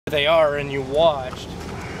they are and you watched,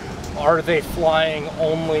 are they flying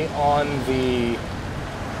only on the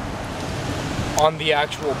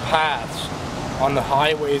actual paths, on the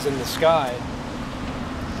highways in the sky?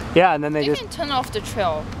 Yeah, and then they can just turn off the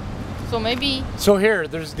trail. So maybe. So here,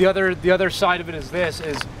 there's the other side of it is this: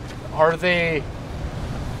 are they?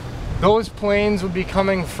 Those planes would be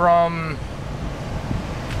coming from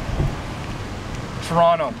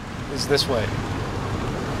Toronto. Is this way?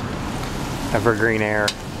 evergreen air.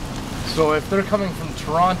 So if they're coming from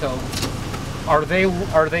Toronto, are they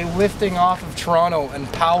lifting off of Toronto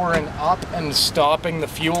and powering up and stopping the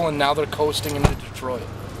fuel, and now they're coasting into Detroit?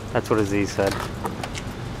 That's what Aziz said.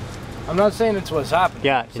 I'm not saying it's what's happening.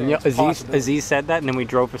 Yeah, and you know, Aziz said that, and then we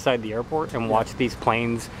drove beside the airport and watched these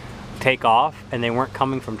planes take off, and they weren't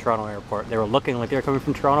coming from Toronto Airport. They were looking like they were coming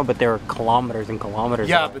from Toronto, but they were kilometers and kilometers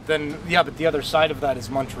away. But the other side of that is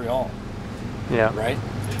Montreal. Yeah. Right?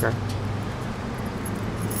 Sure.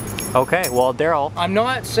 Okay, well, Daryl, I'm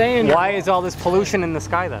not saying why is all this pollution in the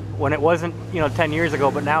sky then? When it wasn't, 10 years ago,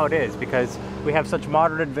 but now it is, because we have such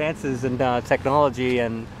modern advances in technology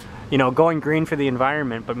and, going green for the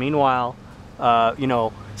environment. But meanwhile,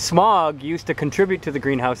 smog used to contribute to the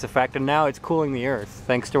greenhouse effect, and now it's cooling the earth,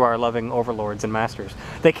 thanks to our loving overlords and masters.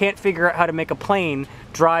 They can't figure out how to make a plane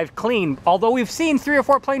drive clean, although we've seen 3 or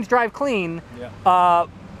 4 planes drive clean. Yeah.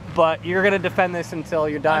 But you're going to defend this until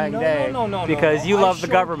your dying day because you love the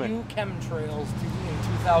government. I showed you chemtrails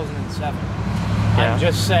in 2007. Yeah. I'm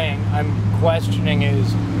just saying, I'm questioning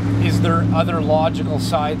is there other logical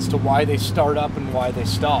sides to why they start up and why they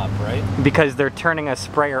stop, right? Because they're turning a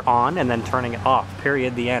sprayer on and then turning it off,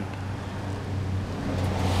 period, the end.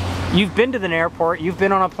 You've been to an airport, you've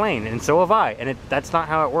been on a plane, and so have I. And that's not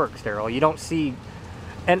how it works, Daryl. You don't see...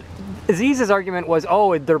 And Aziz's argument was,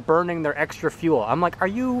 oh, they're burning their extra fuel. I'm like, are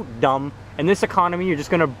you dumb? In this economy, you're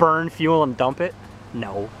just going to burn fuel and dump it?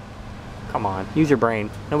 No. Come on, use your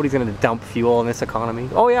brain. Nobody's going to dump fuel in this economy.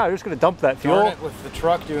 Oh yeah, I'm just going to dump that fuel. Darn it, with the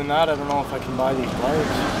truck doing that, I don't know if I can buy these bikes.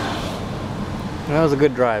 That was a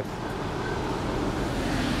good drive.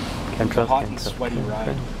 Chemtrails, hot and sweaty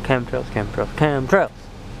ride. Chemtrails, chemtrails, chemtrails.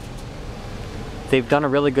 They've done a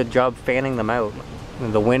really good job fanning them out.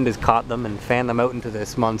 The wind has caught them and fanned them out into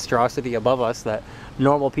this monstrosity above us that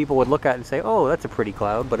normal people would look at and say, oh, that's a pretty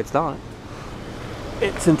cloud, but it's not.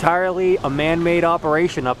 It's entirely a man-made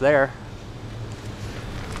operation up there.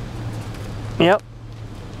 Yep.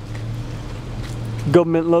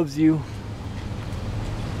 Government loves you.